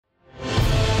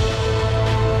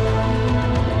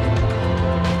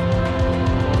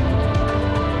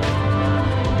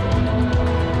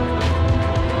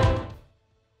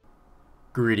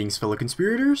Greetings fellow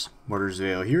conspirators,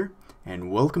 martyrsvale here,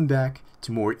 and welcome back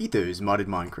to more Etho's modded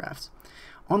Minecraft.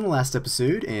 On the last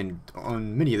episode, and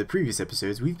on many of the previous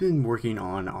episodes, we've been working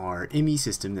on our ME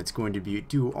system that's going to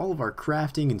do all of our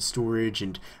crafting and storage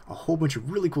and a whole bunch of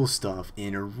really cool stuff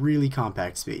in a really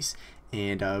compact space.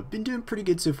 And I've been doing pretty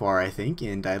good so far, I think,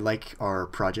 and I like our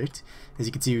project. As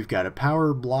you can see, we've got a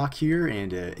power block here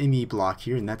and a ME block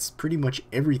here, and that's pretty much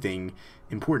everything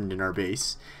important in our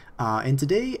base. And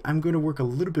today I'm going to work a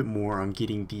little bit more on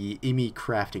getting the ME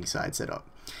crafting side set up.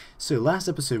 So last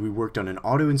episode we worked on an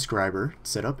auto inscriber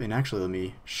setup, and actually let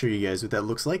me show you guys what that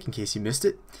looks like in case you missed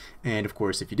it. And of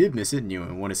course, if you did miss it and you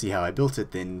want to see how I built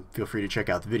it, then feel free to check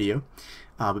out the video.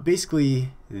 But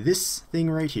basically this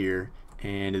thing right here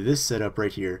and this setup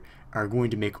right here are going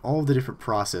to make all the different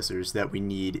processors that we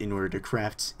need in order to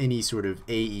craft any sort of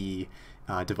AE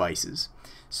devices.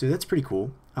 So that's pretty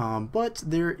cool, but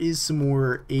there is some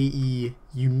more AE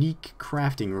unique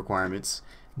crafting requirements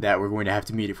that we're going to have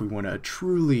to meet if we want a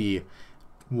truly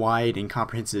wide and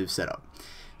comprehensive setup.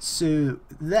 So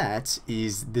that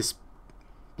is this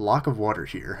block of water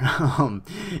here.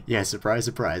 Yeah, surprise,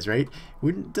 surprise, right?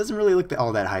 It doesn't really look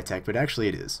all that high-tech, but actually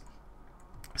it is.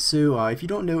 So if you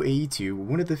don't know AE2,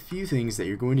 one of the few things that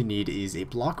you're going to need is a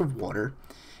block of water,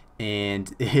 and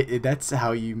that's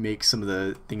how you make some of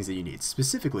the things that you need.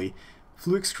 Specifically,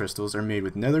 Fluix crystals are made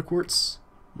with nether quartz,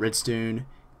 redstone,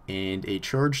 and a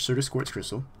charged Certus quartz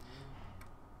crystal.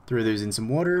 Throw those in some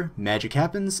water, magic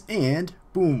happens, and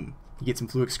boom, you get some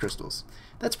Fluix crystals.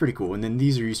 That's pretty cool, and then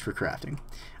these are used for crafting.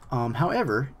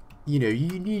 However, you know,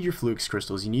 you need your Fluix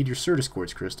crystals, you need your Certus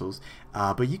quartz crystals,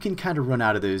 but you can kind of run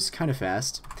out of those kind of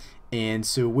fast. And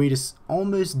so a way to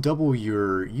almost double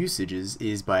your usages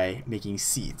is by making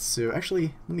seeds. So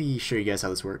actually, let me show you guys how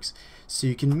this works. So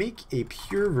you can make a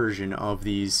pure version of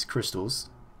these crystals,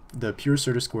 the pure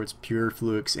Certus quartz, pure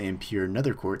Fluix, and pure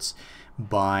nether quartz,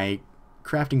 by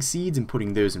crafting seeds and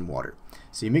putting those in water.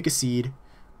 So you make a seed,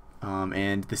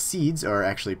 and the seeds are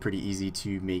actually pretty easy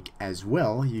to make as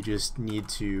well. You just need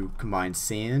to combine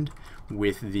sand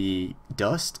with the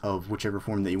dust of whichever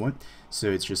form that you want.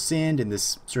 So it's just sand and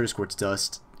this Certus quartz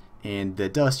dust, and the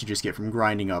dust you just get from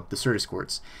grinding up the Certus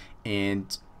quartz,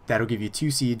 and that'll give you 2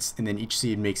 seeds, and then each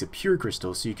seed makes a pure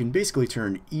crystal. So you can basically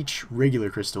turn each regular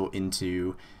crystal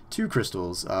into 2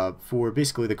 crystals for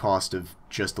basically the cost of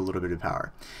just a little bit of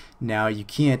power. Now you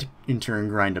can't in turn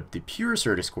grind up the pure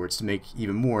Certus quartz to make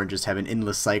even more and just have an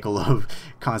endless cycle of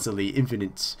constantly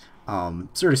infinite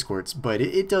Certus quartz, but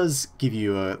it does give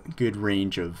you a good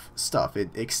range of stuff. It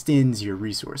extends your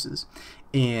resources,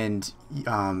 and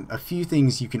a few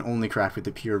things you can only craft with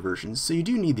the pure versions, so you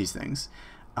do need these things.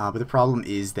 But the problem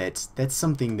is that that's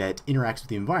something that interacts with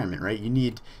the environment, right? You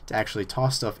need to actually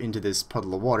toss stuff into this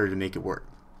puddle of water to make it work.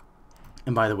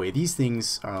 And by the way, these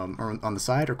things are on the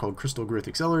side are called crystal growth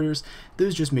accelerators.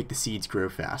 Those just make the seeds grow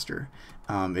faster.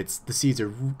 The seeds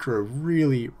grow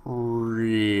really,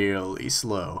 really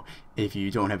slow if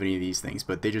you don't have any of these things,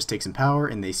 but they just take some power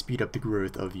and they speed up the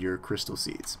growth of your crystal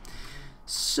seeds.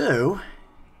 So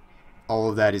all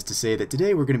of that is to say that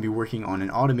today we're going to be working on an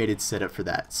automated setup for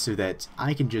that, so that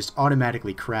I can just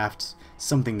automatically craft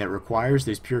something that requires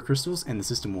those pure crystals, and the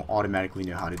system will automatically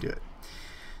know how to do it.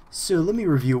 So let me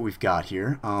review what we've got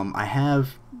here. I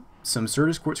have some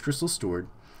Certus quartz crystals stored,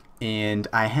 and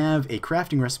I have a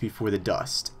crafting recipe for the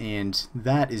dust, and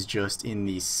that is just in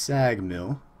the sag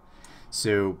mill.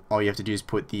 So all you have to do is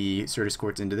put the Certus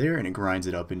quartz into there, and it grinds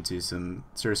it up into some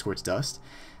Certus quartz dust.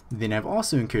 Then I've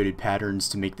also encoded patterns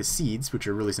to make the seeds, which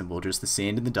are really simple, just the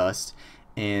sand and the dust.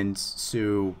 And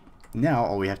so now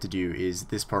all we have to do is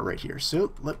this part right here.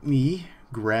 So let me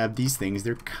grab these things.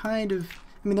 They're kind of,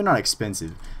 I mean, they're not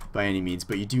expensive by any means,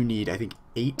 but you do need, I think,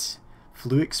 8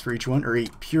 Fluix for each one, or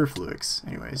 8 pure Fluix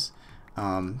anyways.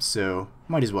 So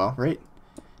might as well, right?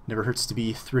 Never hurts to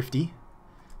be thrifty.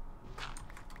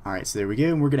 Alright, so there we go,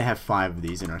 and we're gonna have 5 of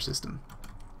these in our system.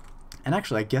 And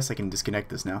actually, I guess I can disconnect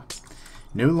this now.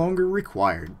 No longer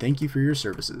required. Thank you for your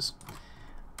services.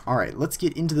 Alright, let's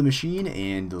get into the machine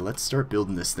and let's start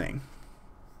building this thing.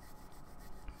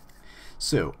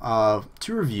 So,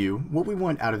 to review, what we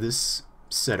want out of this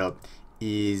setup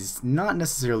is not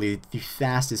necessarily the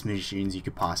fastest machines you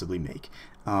could possibly make,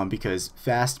 because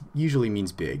fast usually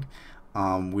means big.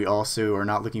 We also are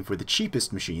not looking for the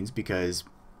cheapest machines, because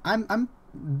I'm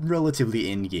relatively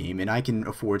in game and I can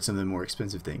afford some of the more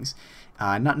expensive things.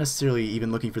 Not necessarily even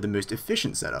looking for the most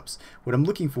efficient setups. What I'm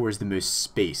looking for is the most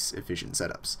space efficient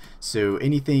setups. So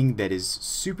anything that is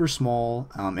super small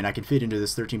and I can fit into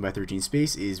this 13 by 13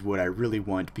 space is what I really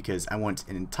want, because I want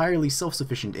an entirely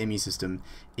self-sufficient ME system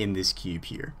in this cube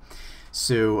here.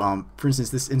 So for instance,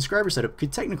 this inscriber setup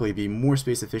could technically be more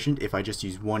space efficient if I just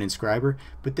use one inscriber,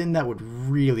 but then that would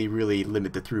really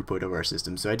limit the throughput of our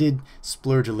system. So I did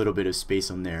splurge a little bit of space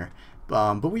on there,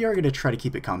 but we are going to try to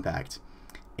keep it compact.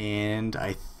 And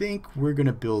I think we're going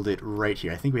to build it right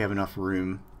here. I think we have enough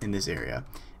room in this area.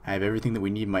 I have everything that we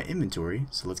need in my inventory,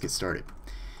 so let's get started.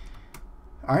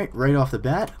 Alright, right off the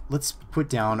bat, let's put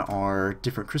down our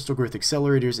different crystal growth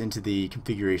accelerators into the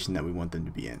configuration that we want them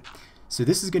to be in. So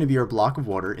this is going to be our block of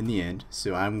water in the end,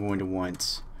 so I'm going to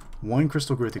want one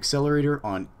crystal growth accelerator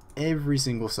on every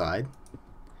single side.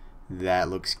 That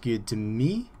looks good to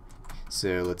me,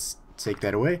 so let's take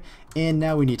that away. And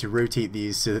now we need to rotate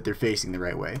these so that they're facing the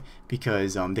right way,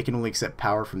 because they can only accept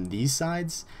power from these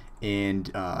sides, and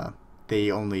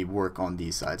they only work on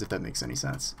these sides, if that makes any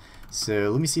sense.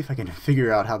 So let me see if I can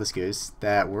figure out how this goes.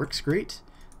 That works great.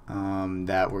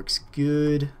 That works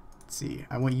good. Let's see.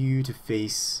 I want you to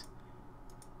face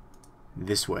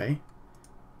this way,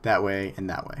 that way, and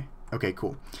that way. Okay,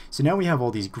 cool. So now we have all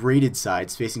these graded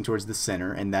sides facing towards the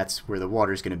center, and that's where the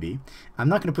water is going to be. I'm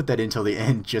not going to put that in until the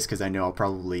end just because I know I'll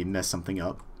probably mess something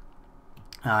up.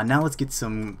 Now let's get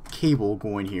some cable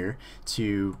going here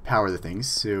to power the things.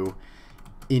 So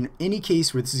in any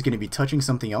case where this is going to be touching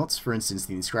something else, for instance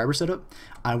the inscriber setup,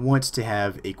 I want to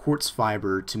have a quartz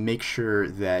fiber to make sure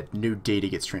that no data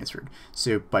gets transferred.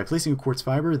 So by placing a quartz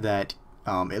fiber, that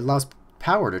it allows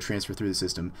power to transfer through the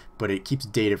system, but it keeps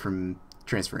data from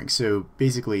transferring. So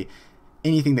basically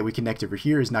anything that we connect over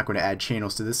here is not going to add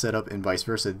channels to this setup, and vice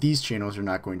versa. These channels are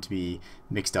not going to be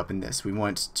mixed up in this. We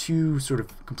want two sort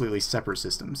of completely separate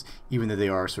systems, even though they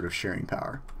are sort of sharing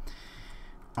power.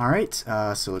 Alright,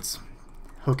 so let's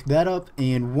hook that up,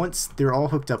 and once they're all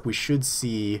hooked up, we should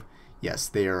see, yes,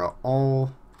 they are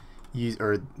all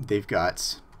they've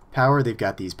got power, they've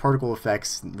got these particle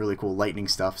effects, really cool lightning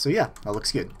stuff. So yeah, that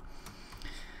looks good.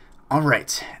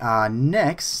 Alright,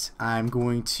 next I'm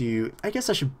going to, I guess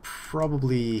I should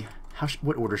probably,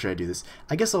 what order should I do this?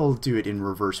 I guess I'll do it in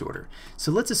reverse order.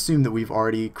 So let's assume that we've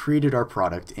already created our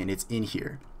product and it's in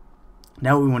here.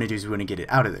 Now what we want to do is we want to get it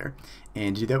out of there.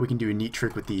 And to do that, we can do a neat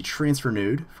trick with the transfer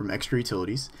node from extra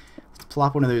utilities. Let's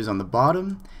plop one of those on the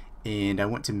bottom, and I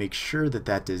want to make sure that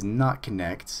that does not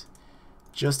connect,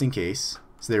 just in case.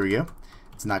 So there we go.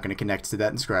 It's not going to connect to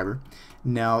that inscriber.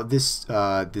 Now this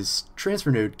this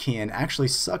transfer node can actually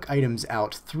suck items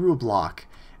out through a block,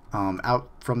 out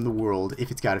from the world if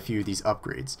it's got a few of these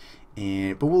upgrades.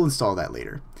 But we'll install that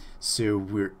later. So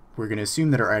we're going to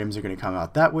assume that our items are going to come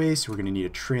out that way, so we're going to need a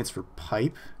transfer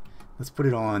pipe. Let's put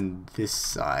it on this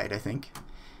side, I think.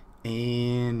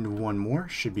 And one more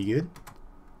should be good.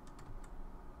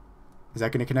 Is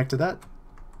that going to connect to that?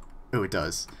 Oh, it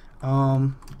does.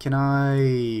 Can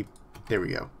I... There we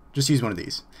go. Just use one of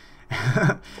these.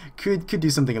 could do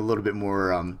something a little bit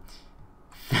more,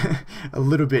 a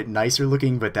little bit nicer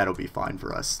looking, but that'll be fine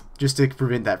for us, just to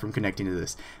prevent that from connecting to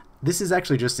this. This is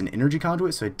actually just an energy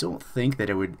conduit, so I don't think that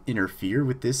it would interfere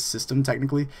with this system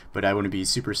technically, but I want to be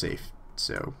super safe.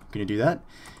 So I'm going to do that.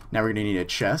 Now we're going to need a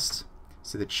chest.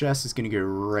 So the chest is going to go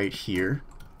right here.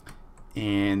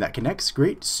 And that connects.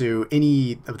 Great. So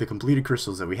any of the completed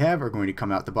crystals that we have are going to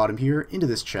come out the bottom here into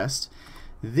this chest.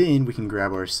 Then we can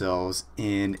grab ourselves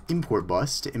an import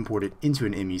bus to import it into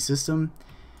an ME system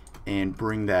and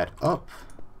bring that up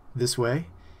this way.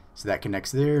 So that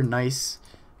connects there. Nice.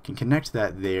 Can connect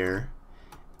that there,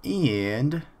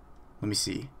 and let me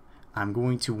see, I'm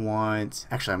going to want,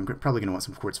 actually I'm probably going to want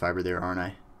some quartz fiber there, aren't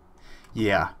I?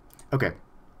 Yeah, okay,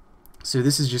 so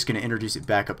this is just going to introduce it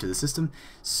back up to the system.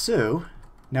 So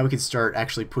now we can start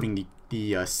actually putting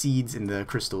the seeds and the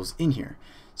crystals in here.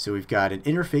 So we've got an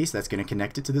interface that's going to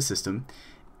connect it to the system,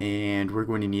 and we're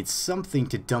going to need something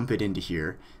to dump it into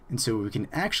here. And so we can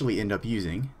actually end up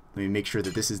using, let me make sure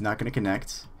that this is not going to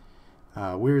connect.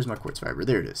 Where's my quartz fiber?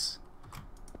 There it is.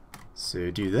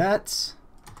 So do that,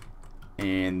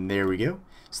 and there we go.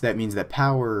 So that means that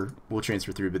power will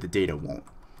transfer through, but the data won't,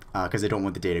 because I don't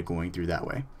want the data going through that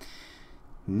way.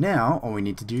 Now all we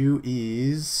need to do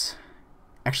is,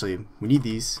 actually we need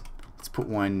these. Let's put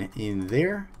one in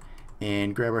there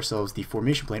and grab ourselves the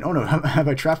formation plane. Oh no, have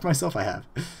I trapped myself? I have.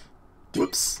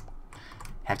 Whoops.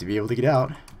 Have to be able to get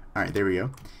out. Alright, there we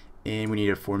go. And we need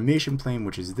a formation plane,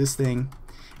 which is this thing.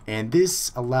 And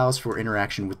this allows for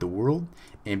interaction with the world,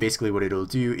 and basically what it'll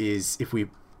do is if we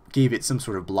gave it some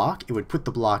sort of block, it would put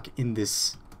the block in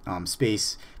this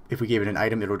space. If we gave it an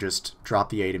item, it'll just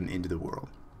drop the item into the world.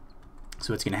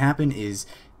 So what's going to happen is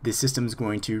this system is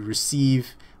going to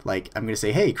receive, like, I'm going to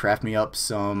say, hey, craft me up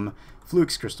some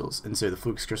flux crystals, and so the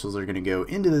flux crystals are going to go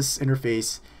into this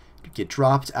interface, get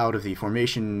dropped out of the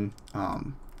formation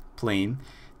plane.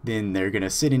 Then they're going to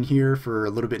sit in here for a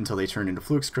little bit until they turn into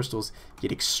flux crystals,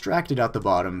 get extracted out the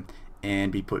bottom,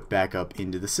 and be put back up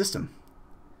into the system.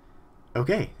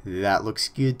 Okay, that looks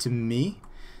good to me.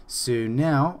 So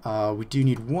now we do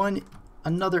need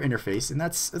another interface, and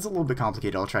it's a little bit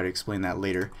complicated. I'll try to explain that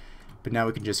later. But now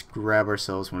we can just grab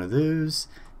ourselves one of those,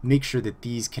 make sure that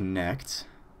these connect.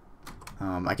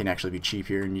 I can actually be cheap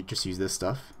here and you just use this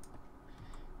stuff.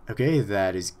 Okay,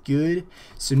 that is good.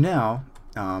 So now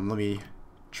let me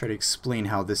try to explain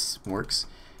how this works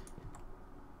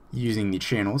using the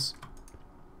channels.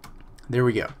 There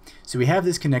we go. So we have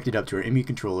this connected up to our MU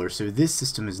controller, so this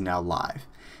system is now live.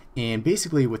 And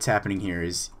basically what's happening here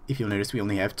is, if you'll notice, we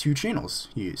only have 2 channels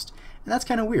used. And that's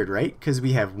kind of weird, right? Because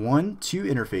we have 2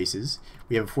 interfaces,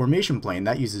 we have a formation plane,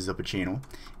 that uses up a channel,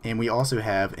 and we also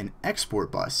have an export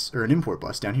bus, or an import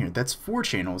bus down here. That's 4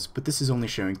 channels, but this is only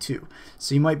showing 2.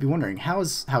 So you might be wondering, how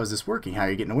is this working? How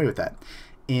are you getting away with that?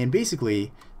 And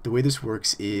basically, the way this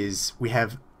works is we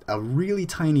have a really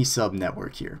tiny sub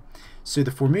network here. So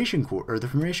the formation core, or the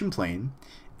formation plane,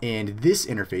 and this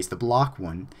interface, the block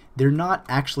one, they're not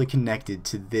actually connected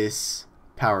to this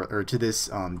power, or to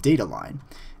this data line.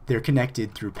 They're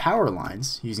connected through power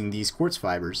lines using these quartz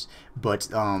fibers, but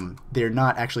they're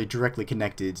not actually directly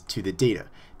connected to the data.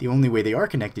 The only way they are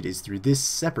connected is through this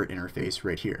separate interface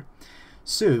right here.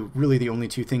 So really the only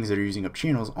 2 things that are using up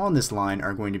channels on this line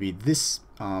are going to be this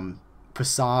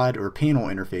facade or panel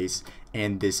interface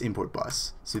and this import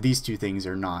bus. So these 2 things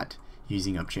are not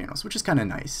using up channels, which is kind of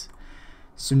nice.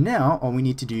 So now all we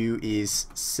need to do is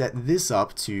set this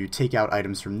up to take out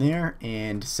items from there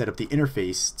and set up the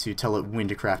interface to tell it when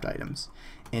to craft items.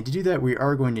 And to do that, we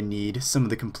are going to need some of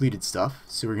the completed stuff.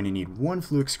 So we're going to need 1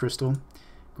 flux crystal,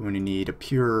 going to need a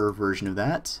pure version of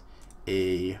that,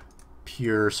 a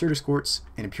pure Certus quartz,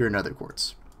 and a pure nether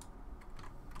quartz.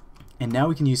 And now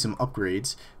we can use some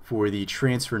upgrades for the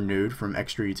transfer node from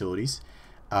extra utilities.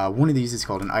 One of these is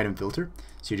called an item filter.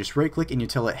 So you just right click and you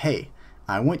tell it, hey,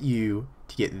 I want you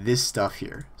to get this stuff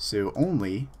here. So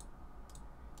only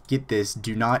get this,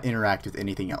 do not interact with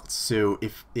anything else. So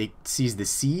if it sees the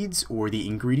seeds or the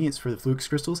ingredients for the flux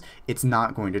crystals, it's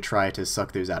not going to try to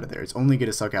suck those out of there. It's only going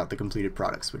to suck out the completed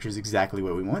products, which is exactly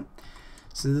what we want.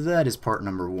 So that is part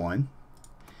number 1.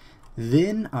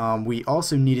 Then we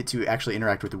also need it to actually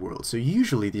interact with the world. So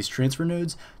usually these transfer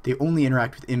nodes, they only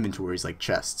interact with inventories like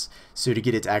chests. So to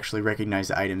get it to actually recognize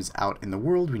the items out in the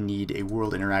world, we need a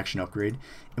world interaction upgrade.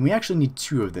 And we actually need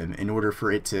 2 of them in order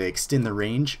for it to extend the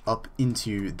range up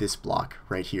into this block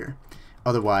right here.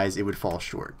 Otherwise it would fall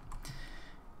short.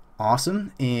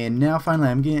 Awesome. And now finally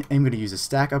I'm going to use a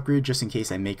stack upgrade just in case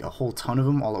I make a whole ton of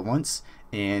them all at once.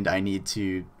 And I need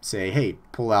to say, hey,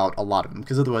 pull out a lot of them,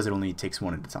 because otherwise it only takes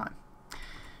 1 at a time.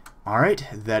 Alright,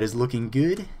 that is looking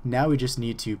good. Now we just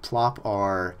need to plop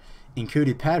our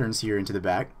encoded patterns here into the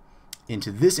back,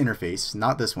 into this interface,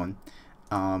 not this one.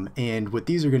 And what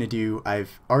these are going to do,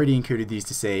 I've already encoded these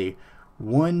to say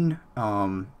 1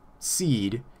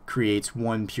 seed creates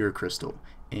 1 pure crystal.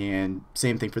 And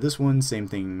same thing for this one, same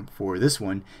thing for this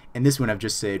one. And this one I've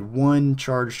just said 1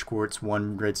 charged quartz,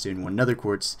 1 redstone, 1 nether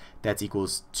quartz, that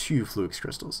equals 2 flux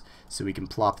crystals. So we can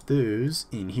plop those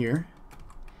in here.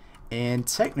 And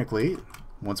technically,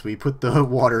 once we put the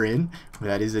water in,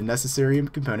 that is a necessary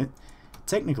component,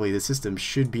 technically the system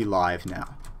should be live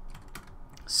now.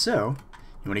 So,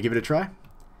 you want to give it a try?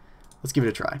 Let's give it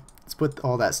a try. Let's put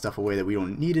all that stuff away that we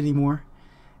don't need anymore.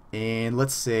 And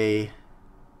let's say,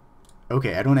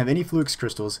 okay, I don't have any flux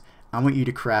crystals. I want you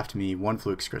to craft me 1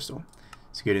 flux crystal.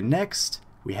 So go to next.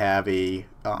 We have a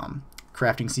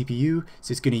crafting CPU.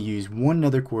 So it's going to use 1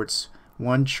 nether quartz,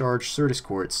 1 charged Certus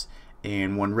quartz,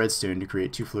 and 1 redstone to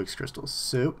create 2 flux crystals.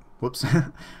 So, whoops,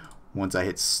 once I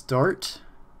hit start,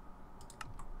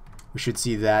 we should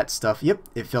see that stuff. Yep,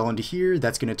 it fell into here.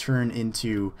 That's going to turn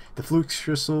into the flux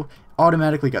crystal,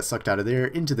 automatically got sucked out of there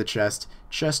into the chest,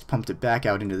 pumped it back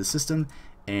out into the system,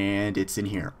 and it's in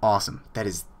here. Awesome. That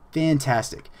is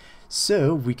fantastic.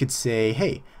 So we could say,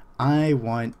 hey, I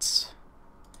want,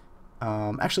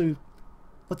 actually,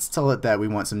 let's tell it that we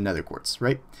want some nether quartz,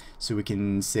 right? So we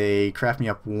can say craft me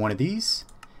up 1 of these,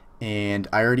 and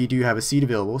I already do have a seed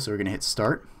available, so we're going to hit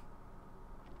start.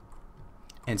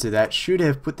 And so that should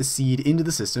have put the seed into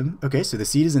the system. Okay, so the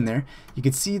seed is in there. You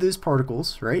can see those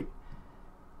particles, right?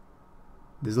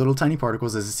 These little tiny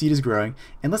particles as the seed is growing.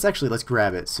 And let's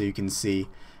grab it so you can see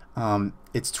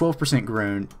it's 12%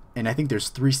 grown, and I think there's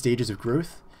 3 stages of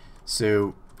growth.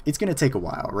 So it's going to take a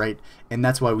while, right? And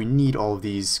that's why we need all of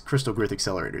these crystal growth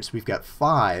accelerators. We've got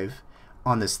 5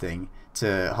 on this thing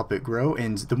to help it grow,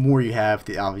 and the more you have,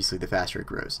 obviously the faster it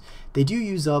grows. They do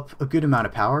use up a good amount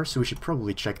of power, so we should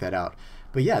probably check that out.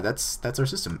 But yeah, that's our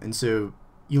system. And so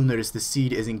you'll notice the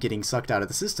seed isn't getting sucked out of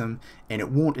the system, and it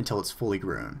won't until it's fully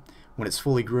grown. When it's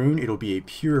fully grown, it'll be a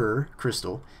pure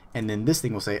crystal, and then this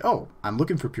thing will say, oh, I'm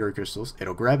looking for pure crystals.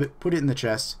 It'll grab it, put it in the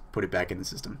chest, put it back in the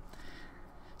system.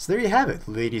 So there you have it,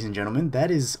 ladies and gentlemen.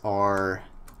 That is our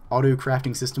auto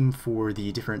crafting system for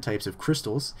the different types of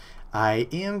crystals. I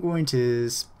am going to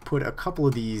put a couple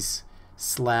of these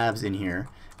slabs in here.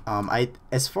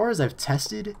 As far as I've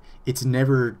tested, it's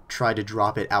never tried to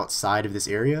drop it outside of this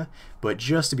area, but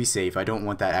just to be safe, I don't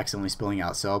want that accidentally spilling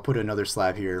out, so I'll put another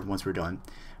slab here once we're done.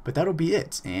 But that'll be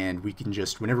it, and we can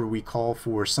just, whenever we call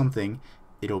for something,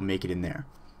 it'll make it in there.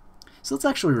 So let's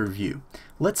actually review.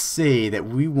 Let's say that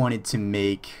we wanted to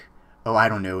make, oh, I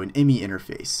don't know, an ME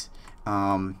interface.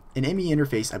 An ME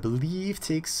interface, I believe,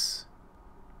 takes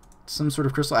some sort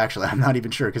of crystal. Actually, I'm not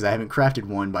even sure because I haven't crafted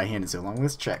one by hand in so long.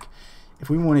 Let's check. If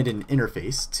we wanted an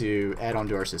interface to add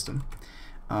onto our system,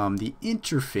 the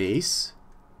interface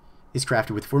is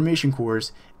crafted with formation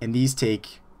cores, and these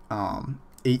take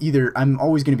either, I'm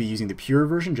always going to be using the pure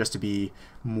version just to be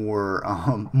more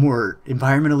more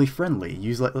environmentally friendly,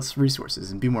 use less resources,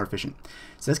 and be more efficient.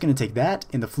 So that's going to take that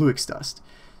and the Fluix dust.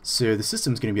 So the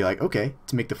system's going to be like, okay,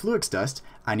 to make the Fluix dust,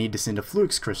 I need to send a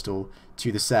Fluix crystal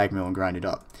to the sag mill and grind it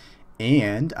up.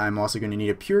 And I'm also going to need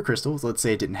a pure crystal. So let's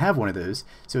say it didn't have one of those.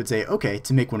 So it'd say, okay,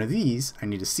 to make one of these, I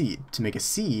need a seed. To make a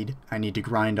seed, I need to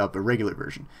grind up a regular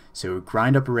version. So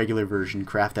grind up a regular version,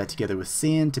 craft that together with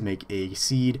sand to make a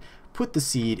seed, put the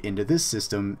seed into this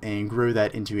system, and grow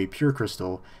that into a pure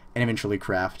crystal, and eventually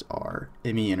craft our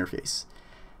ME interface.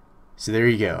 So there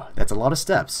you go. That's a lot of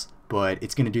steps, but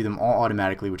it's going to do them all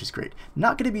automatically, which is great.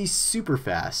 Not going to be super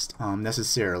fast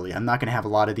necessarily. I'm not going to have a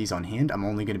lot of these on hand. I'm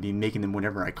only going to be making them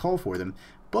whenever I call for them,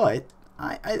 but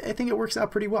I think it works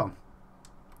out pretty well.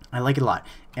 I like it a lot.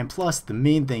 And plus, the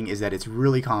main thing is that it's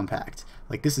really compact.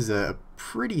 Like, this is a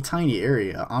pretty tiny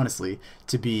area, honestly,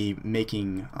 to be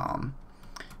making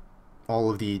all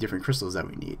of the different crystals that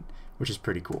we need, which is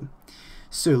pretty cool.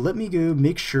 So let me go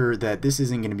make sure that this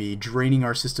isn't going to be draining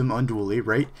our system unduly,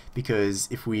 right? Because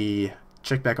if we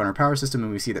check back on our power system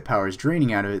and we see that power is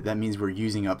draining out of it, that means we're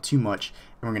using up too much,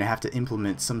 and we're going to have to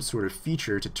implement some sort of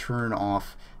feature to turn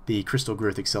off the crystal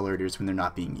growth accelerators when they're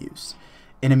not being used.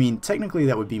 And I mean, technically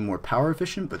that would be more power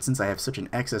efficient, but since I have such an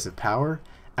excess of power,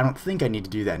 I don't think I need to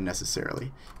do that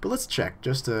necessarily. But let's check,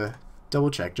 just to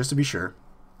double check, just to be sure.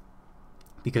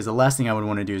 Because the last thing I would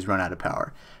want to do is run out of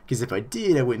power. Because if I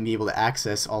did, I wouldn't be able to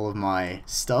access all of my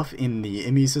stuff in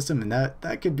the ME system, and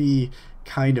that could be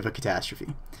kind of a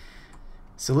catastrophe.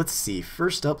 So let's see.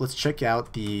 First up, let's check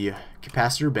out the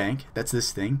capacitor bank. That's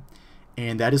this thing.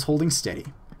 And that is holding steady.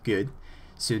 Good.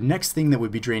 So next thing that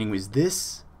would be draining was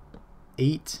this.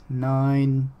 8,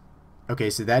 9...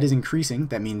 Okay, so that is increasing.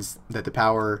 That means that the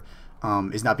power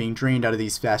is not being drained out of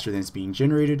these faster than it's being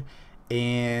generated.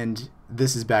 And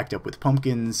this is backed up with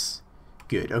pumpkins.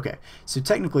 Good. Okay. So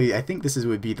technically, I think this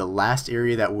would be the last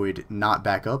area that would not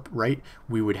back up, right?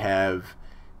 We would have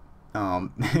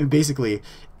basically,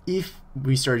 if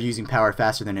we started using power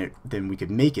faster than we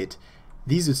could make it,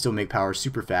 these would still make power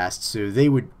super fast, so they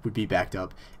would be backed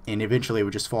up, and eventually it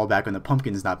would just fall back on the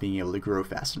pumpkins not being able to grow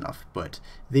fast enough. But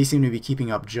they seem to be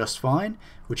keeping up just fine,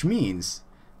 which means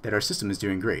that our system is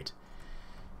doing great.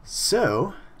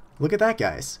 So look at that,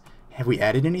 guys. Have we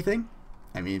added anything?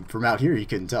 I mean, from out here you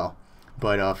couldn't tell,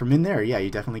 but from in there, yeah,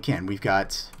 you definitely can. We've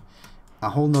got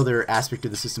a whole nother aspect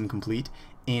of the system complete,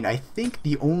 and I think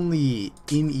the only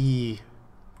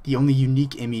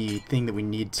unique ME thing that we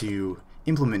need to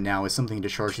implement now is something to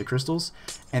charge the crystals,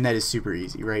 and that is super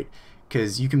easy, right?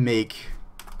 Because you can make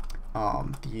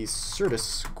these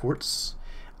Certus quartz.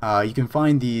 You can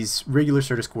find these regular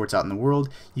Certus quartz out in the world.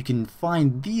 You can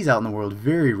find these out in the world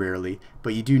very rarely,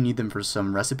 but you do need them for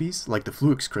some recipes, like the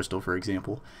Fluix crystal, for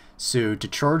example. So to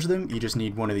charge them, you just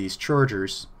need one of these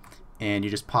chargers, and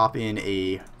you just pop in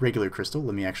a regular crystal.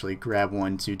 Let me actually grab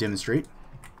one to demonstrate.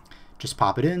 Just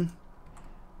pop it in,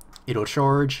 it'll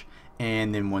charge,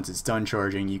 and then once it's done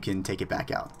charging, you can take it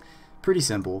back out. Pretty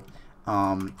simple.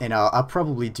 And I'll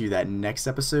probably do that next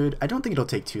episode. I don't think it'll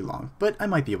take too long, but I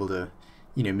might be able to,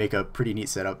 you know, make a pretty neat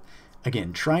setup.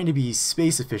 Again, trying to be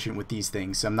space efficient with these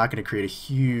things, so I'm not going to create a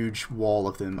huge wall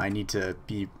of them. I need to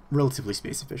be relatively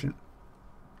space efficient.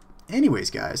 Anyways,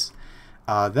 guys,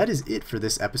 that is it for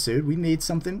this episode. We made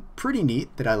something pretty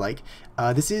neat that I like.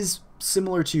 This is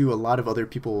similar to a lot of other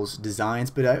people's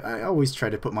designs, but I always try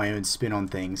to put my own spin on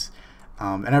things,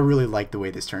 and I really like the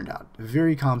way this turned out.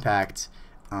 Very compact,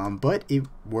 but it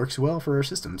works well for our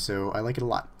system, so I like it a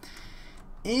lot.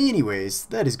 Anyways,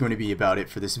 that is going to be about it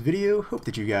for this video. Hope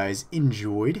that you guys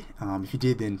enjoyed. If you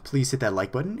did, then please hit that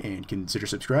like button and consider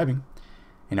subscribing.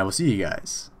 and I will see you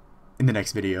guys in the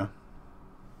next video.